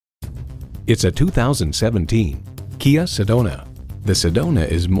It's a 2017 Kia Sedona. The Sedona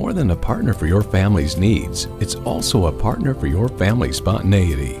is more than a partner for your family's needs. It's also a partner for your family's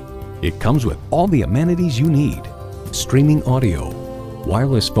spontaneity. It comes with all the amenities you need: streaming audio,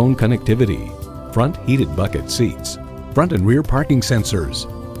 wireless phone connectivity, front heated bucket seats, front and rear parking sensors,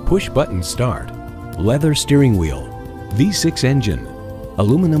 push-button start, leather steering wheel, V6 engine,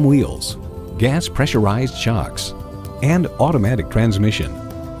 aluminum wheels, gas pressurized shocks, and automatic transmission.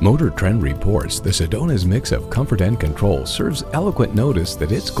 Motor Trend reports the Sedona's mix of comfort and control serves eloquent notice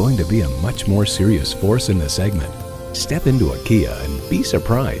that it's going to be a much more serious force in the segment. Step into a Kia and be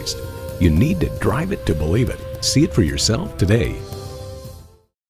surprised. You need to drive it to believe it. See it for yourself today.